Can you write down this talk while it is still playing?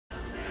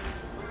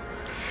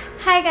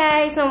Hi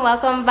guys, and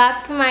welcome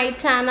back to my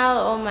channel.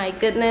 Oh my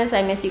goodness,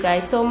 I miss you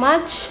guys so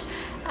much.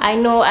 I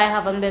know I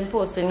haven't been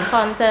posting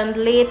content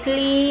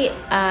lately,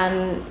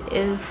 and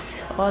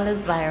all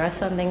this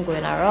virus and thing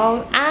going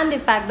around, and the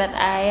fact that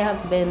I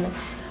have been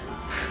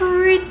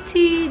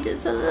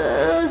just a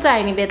little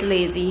tiny bit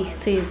lazy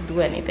to do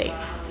anything.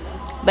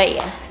 But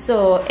yeah,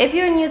 so if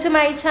you're new to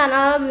my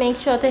channel, make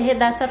sure to hit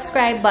that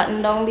subscribe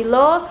button down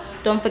below.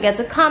 Don't forget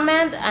to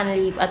comment and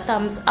leave a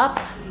thumbs up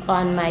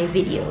on my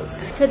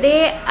videos.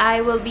 Today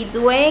I will be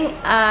doing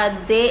a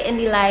day in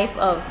the life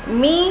of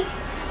me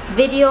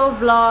video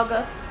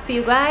vlog for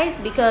you guys,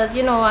 because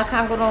you know I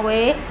can't go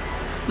nowhere.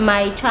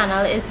 My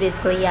channel is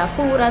basically a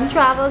food and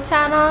travel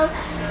channel,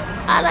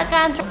 and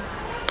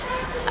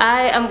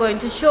I am going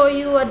to show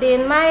you a day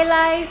in my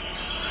life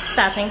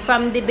starting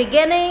from the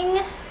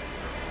beginning.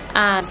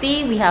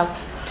 See, we have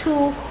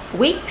 2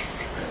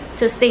 weeks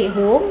to stay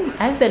home.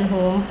 I've been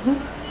home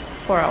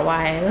for a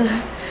while,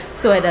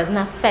 so it doesn't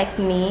affect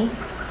me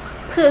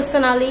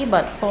personally,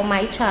 but for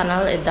my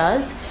channel it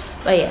does.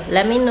 But yeah,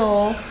 let me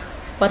know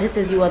what it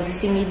is you want to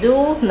see me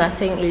do.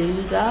 Nothing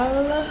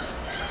illegal,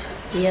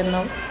 you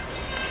know.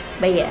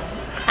 But yeah,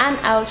 and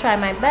I'll try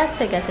my best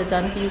to get it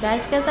done for you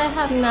guys, because I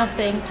have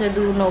nothing to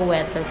do,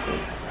 nowhere to go.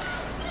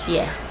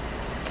 Yeah.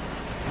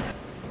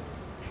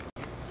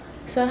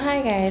 So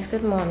hi guys,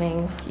 good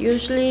morning.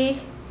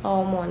 Usually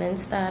our morning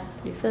start,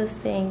 the first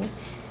thing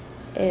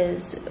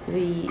is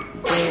we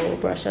go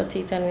brush our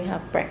teeth and we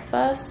have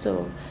breakfast.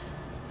 So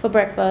for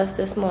breakfast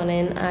this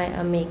morning I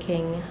am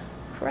making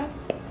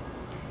crepe.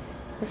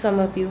 For some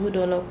of you who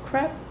don't know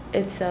crepe,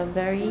 it's a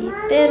very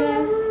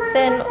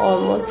thin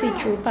almost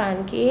see-through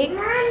pancake,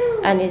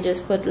 and you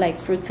just put like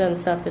fruits and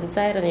stuff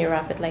inside and you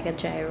wrap it like a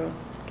gyro.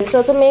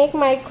 So to make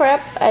my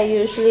crepe, I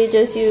usually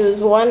just use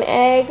 1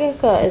 egg,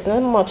 because it's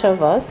not much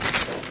of us.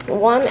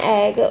 1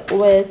 egg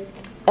with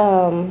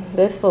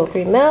this full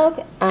cream milk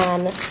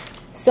and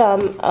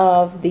some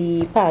of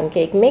the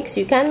pancake mix.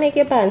 You can make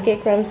your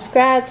pancake from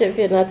scratch if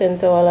you're not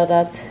into all of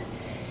that,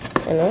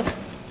 you know,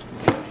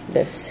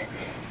 this.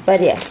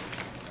 But yeah,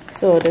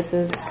 so this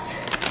is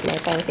my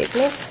pancake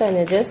mix, and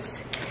you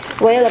just,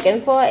 what you're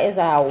looking for is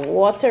a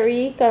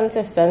watery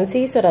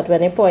consistency, so that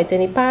when you pour it in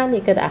the pan,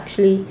 you could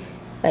actually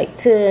like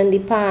turn the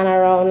pan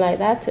around like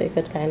that, so it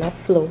could kind of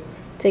flow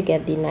to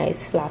get the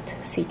nice flat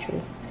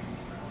see-through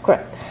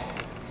crepe.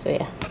 So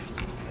yeah,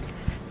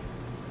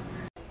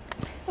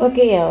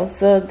 okay y'all,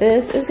 so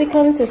this is the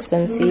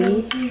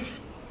consistency.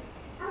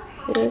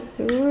 It's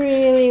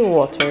really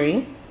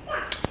watery,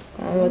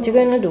 and what you're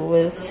gonna do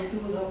is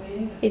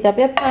heat up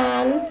your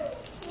pan,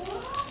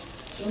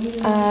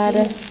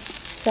 add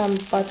some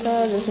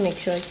butter, just make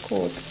sure it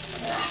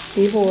coats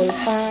the whole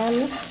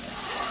pan.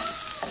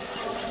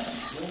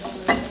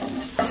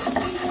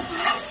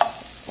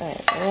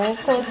 Alright, and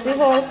coat the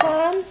whole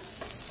pan.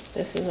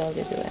 This is all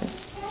you're doing.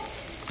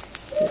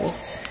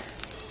 Just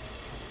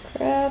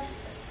crepe,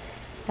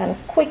 and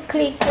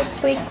quickly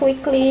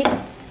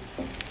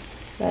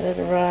let it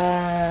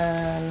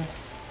run.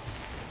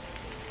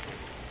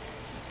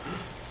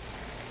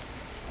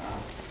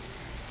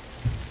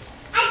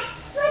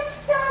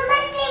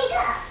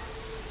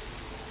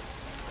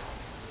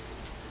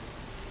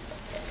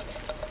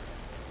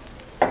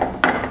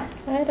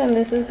 Right, and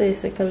this is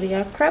basically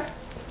a crepe.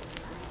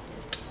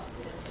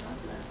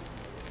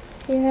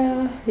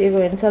 Yeah, you're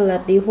going to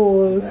let the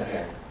holes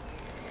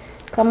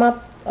come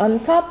up on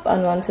top,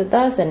 and once it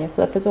does, then you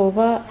flip it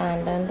over,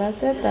 and then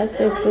that's it. That's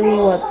basically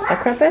what a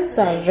crepe is.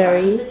 A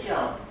very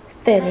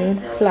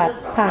thin flat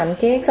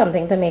pancake,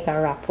 something to make a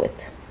wrap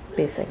with,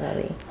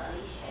 basically.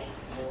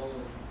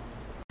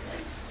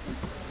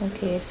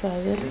 Okay, so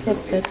I just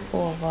flip it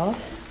over,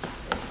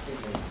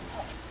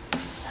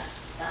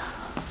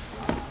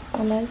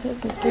 and then it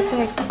takes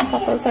like a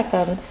couple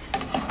seconds.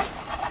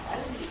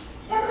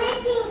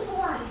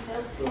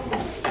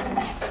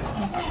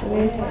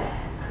 Actually,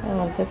 I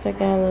want it to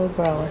get a little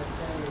brown.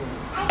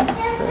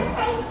 So.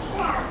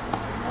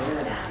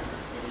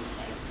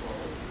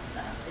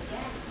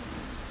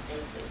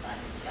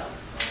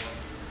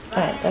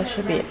 Alright, that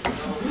should be it.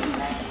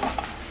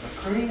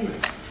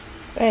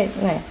 Right,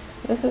 nice.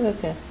 This is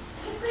it.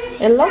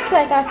 It looks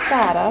like a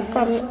sada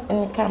from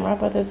in the camera,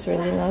 but it's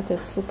really not.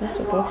 It's super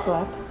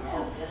flat.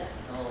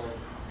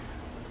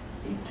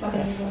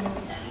 Yeah.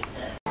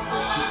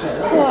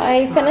 So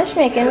I finished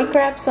making the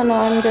crepe, so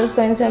now I'm just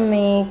going to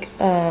make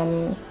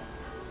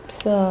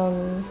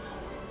some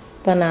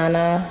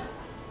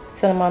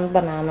cinnamon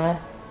banana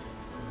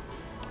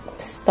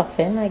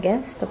stuffing, I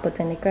guess, to put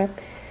in the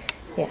crepe.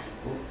 Yeah.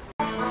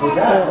 So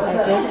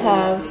I just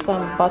have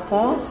some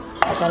butter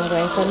that I'm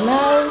going to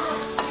melt.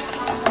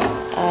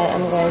 I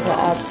am going to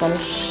add some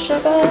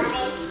sugar.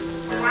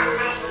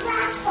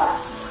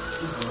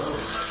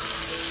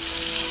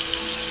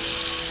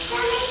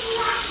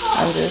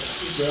 And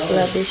just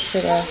let the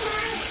sugar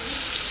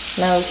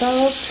melt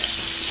out,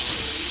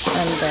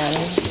 and then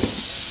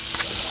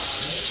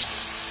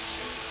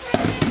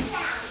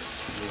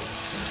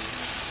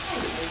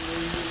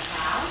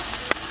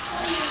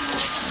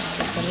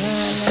the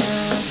banana.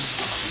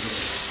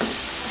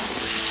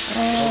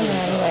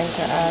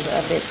 to add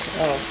a bit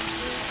of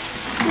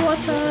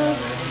water.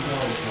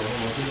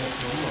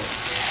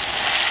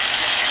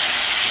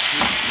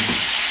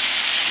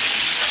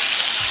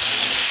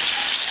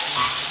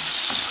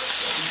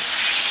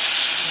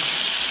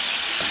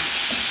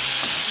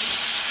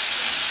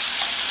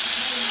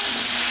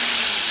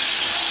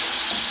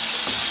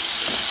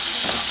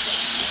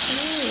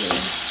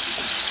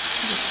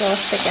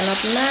 Sauce thicken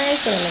up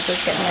nice and make it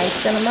get nice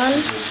cinnamon.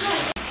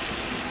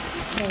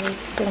 And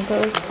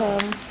sprinkle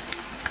some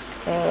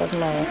of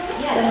my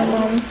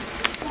cinnamon.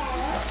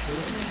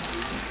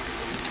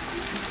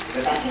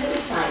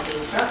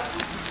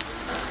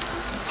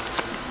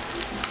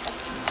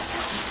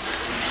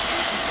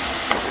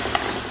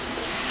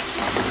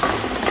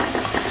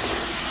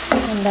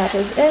 And that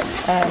is it.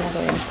 I'm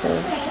going to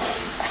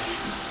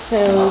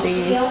fill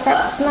these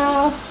cups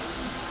now.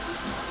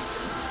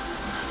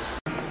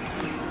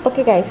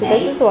 Okay guys, so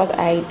this is what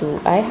I do.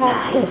 I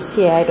have this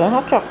here. I don't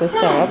have chocolate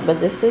syrup, but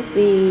this is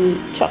the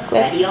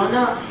chocolate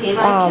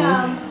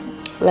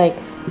like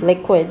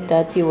liquid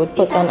that you would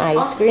put on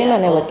ice cream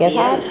and it would get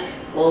hot.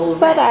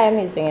 But I am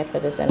using it for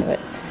this anyways.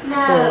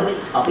 So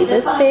you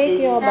just take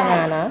your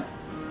banana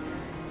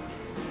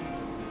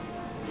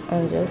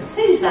and just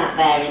who's that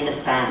there in the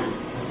sand?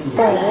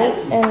 spread it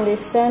in the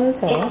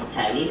center. It's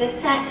Tony the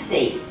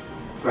taxi.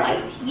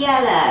 Bright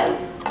yellow.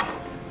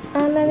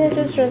 And then you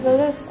just drizzle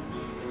this.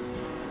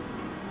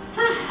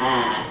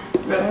 Haha,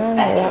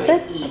 Rebecca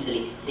is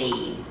easily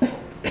seen.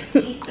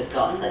 She's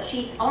forgotten that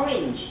she's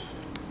orange,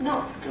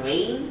 not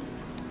green.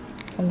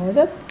 And there's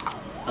it.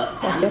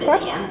 But Amber, the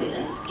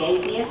ambulance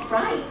gave me a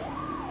fright.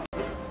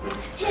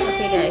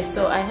 Okay guys,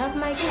 so I have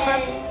my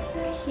cup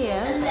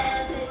here.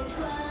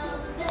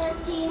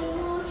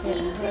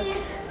 Yeah,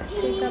 let's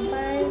take a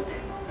bite.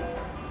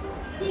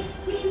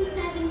 16,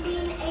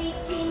 17,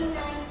 18,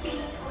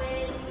 19,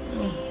 20.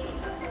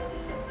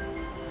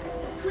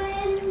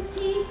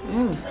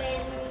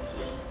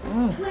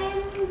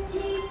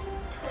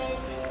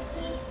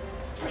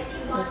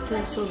 This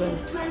tastes so good.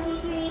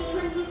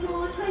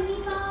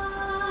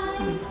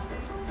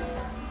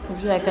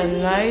 It's like a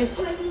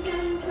nice,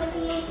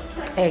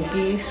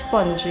 eggy,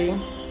 spongy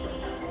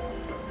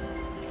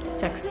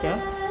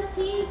texture.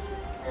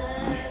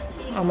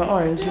 I'm an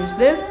orange juice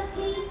there.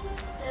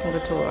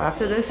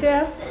 After this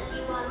here,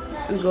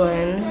 we're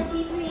going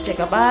to take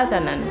a bath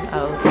and then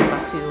I'll come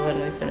back to you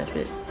when we finish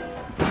with it.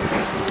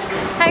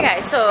 Hi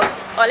guys, so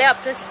all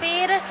up to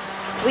speed.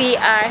 We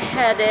are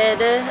headed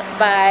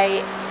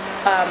by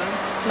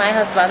my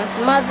husband's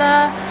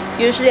mother.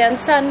 Usually on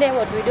Sunday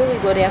what we do, we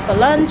go there for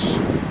lunch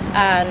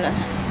and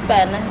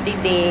spend the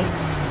day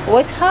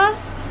with her.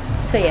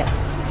 So yeah,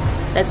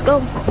 let's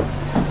go.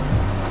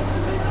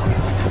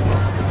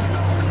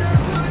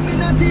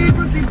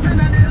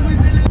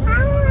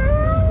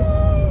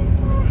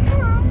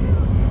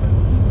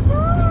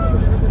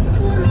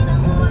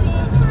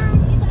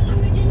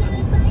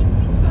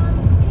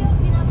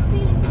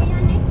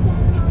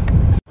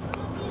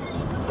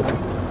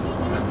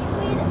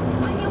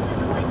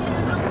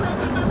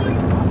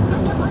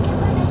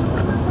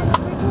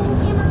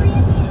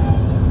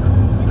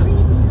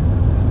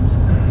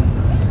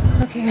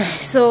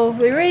 So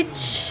we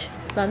reach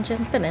lunch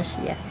and finish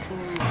yet.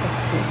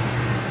 Let's see.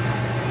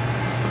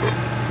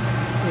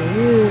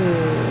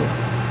 Ooh.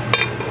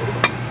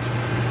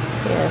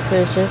 Yeah, so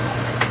it's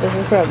just, this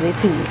is probably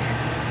peas.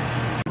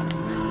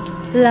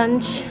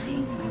 Lunch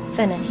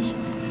finished.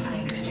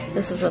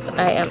 This is what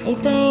I am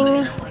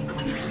eating.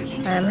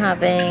 I'm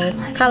having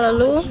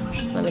kalaloo.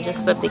 Let me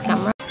just flip the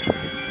camera.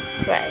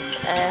 Right,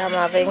 I am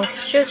having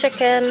stew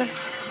chicken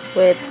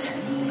with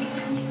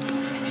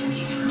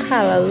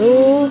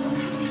kalaloo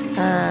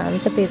and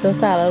potato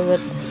salad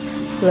with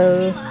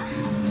little,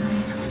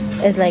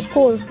 it's like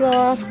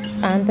coleslaw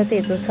and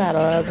potato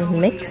salad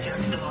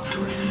mix.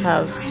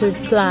 Have sweet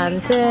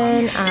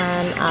plantain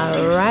and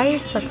a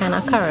rice, a kind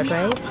of carrot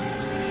rice.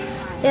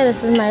 Yeah,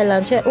 this is my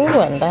lunch here.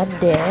 Oh, and that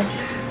there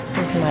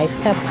is my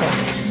pepper.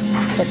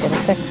 Looking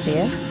sexy,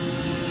 yeah?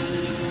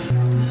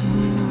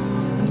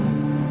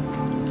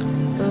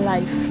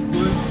 Life.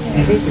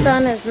 The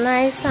sun is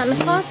nice and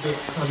hot,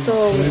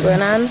 so we're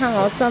gonna hang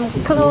out some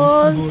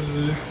clothes.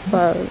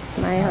 Well,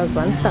 my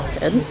husband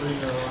started,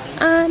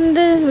 and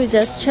we're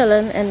just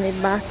chilling in the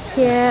back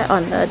here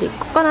under the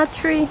coconut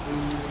tree.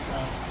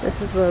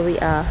 This is where we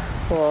are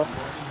for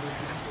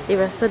the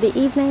rest of the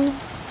evening.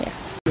 Yeah.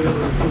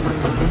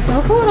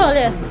 Oh, hold on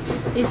there.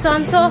 The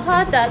sun's so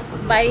hot that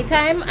by the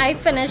time I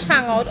finish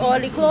hang out all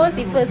the clothes,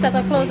 the first set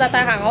of clothes that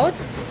I hang out,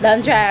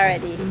 done dry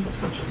already.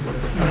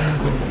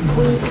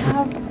 We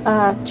have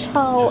a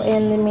chow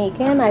in the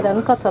making. I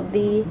done cut up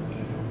the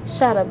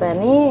shadow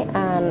benny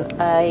and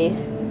I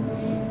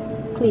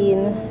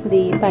clean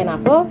the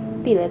pineapple,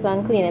 peel it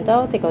and clean it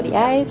out, take out the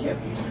eyes.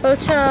 So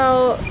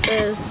chow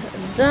is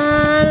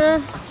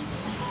done.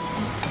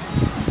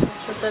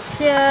 This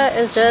here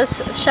is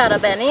just shadow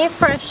benny,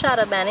 fresh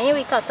shadow benny.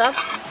 We cut up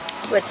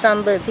with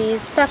some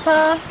Bertie's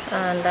pepper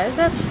and that's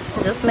it.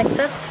 Just mix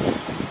it.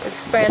 It's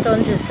spread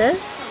on juices.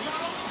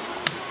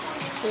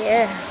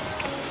 Yeah.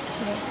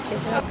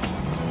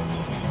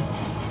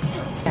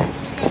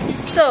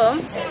 So,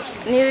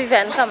 new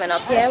event coming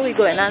up here. We're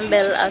going and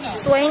build a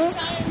swing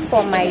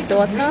for my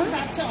daughter.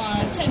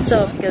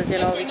 So, because you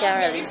know we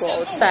can't really go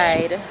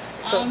outside.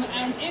 So,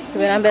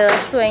 we're going to build a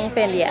swing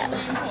for the yard.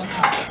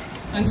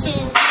 And so,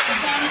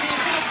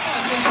 examination of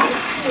project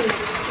is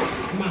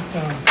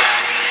matter.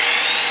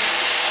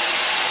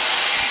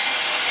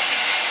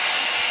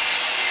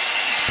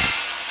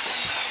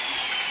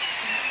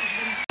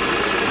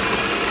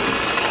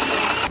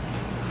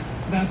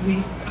 That we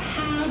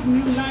have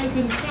new life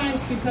in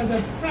Christ because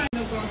of Christ,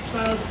 the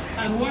gospel,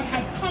 and what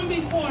had come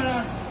before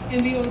us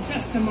in the Old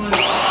Testament.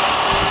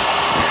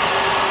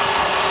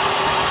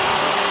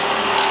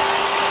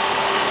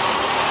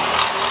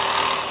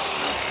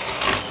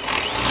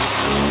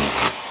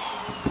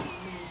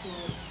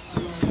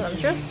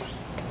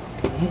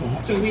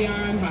 So we are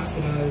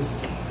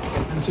ambassadors,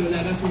 and so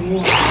let us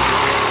walk.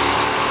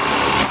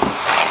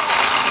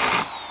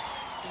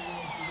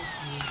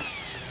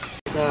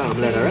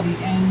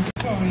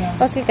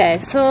 Okay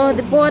guys, so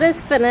the board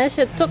is finished.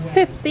 It took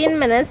 15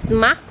 minutes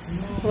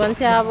max once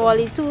you have all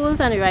the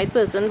tools and the right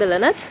person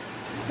building it.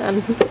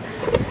 And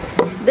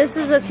this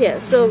is it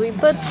here. So we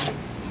put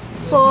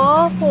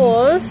 4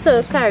 holes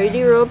to carry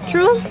the rope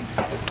through,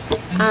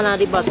 and at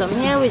the bottom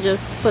here we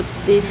just put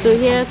these 2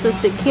 here to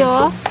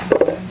secure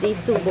these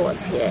 2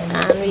 boards here,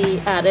 and we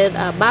added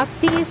a back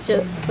piece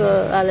just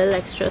for a little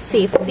extra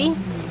safety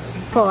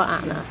for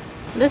Anna.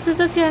 This is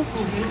it here.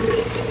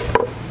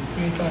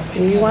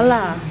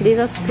 Voila, these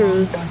are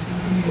screws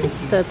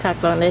to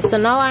tack on this. So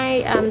now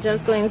I am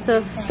just going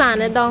to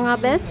sand it down a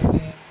bit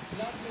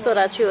so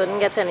that you wouldn't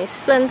get any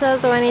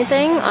splinters or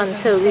anything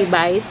until we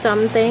buy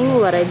something,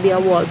 whether it be a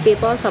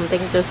wallpaper or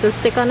something just to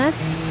stick on it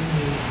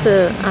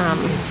to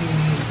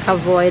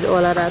avoid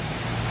all of that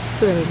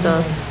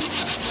splinter.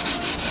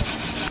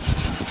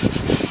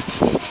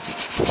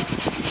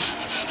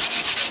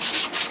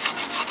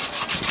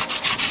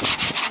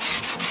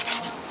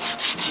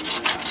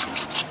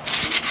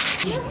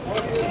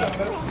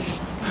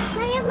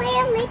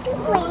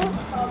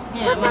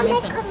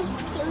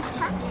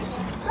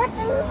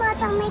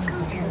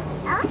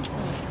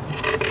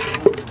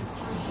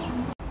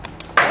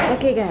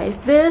 Okay guys,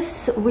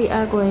 this we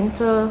are going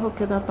to hook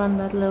it up on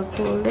that little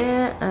pole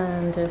there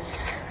and just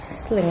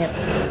sling it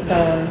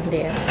down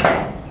there.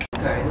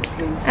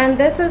 And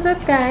this is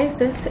it guys,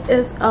 this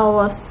is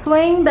our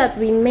swing that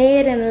we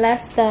made in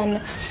less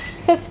than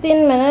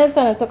 15 minutes,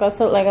 and it took us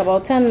like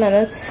about 10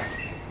 minutes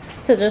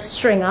to just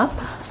string up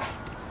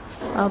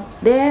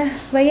there.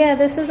 But yeah,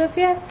 this is it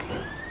here,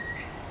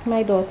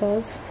 my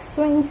daughter's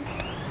swing.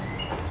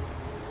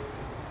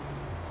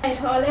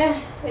 Right, Ollie,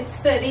 it's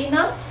steady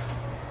enough,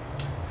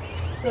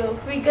 so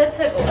we good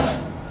to go.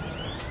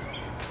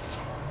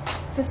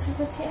 This is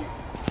it here.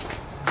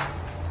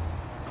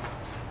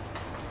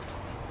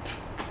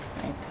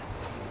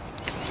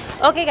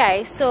 Okay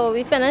guys, so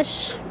we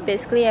finished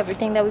basically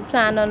everything that we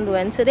planned on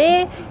doing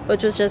today,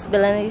 which was just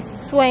building a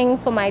swing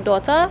for my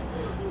daughter,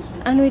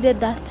 and we did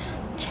that.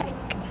 Check.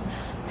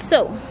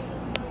 So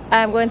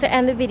I'm going to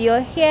end the video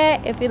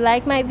here. If you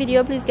like my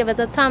video, please give it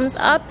a thumbs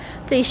up.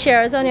 Please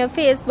share it on your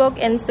Facebook,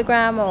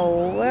 Instagram,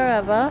 or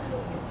wherever,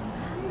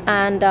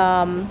 and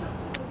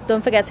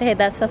don't forget to hit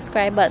that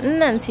subscribe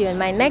button, and see you in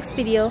my next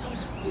video.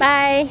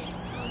 Bye.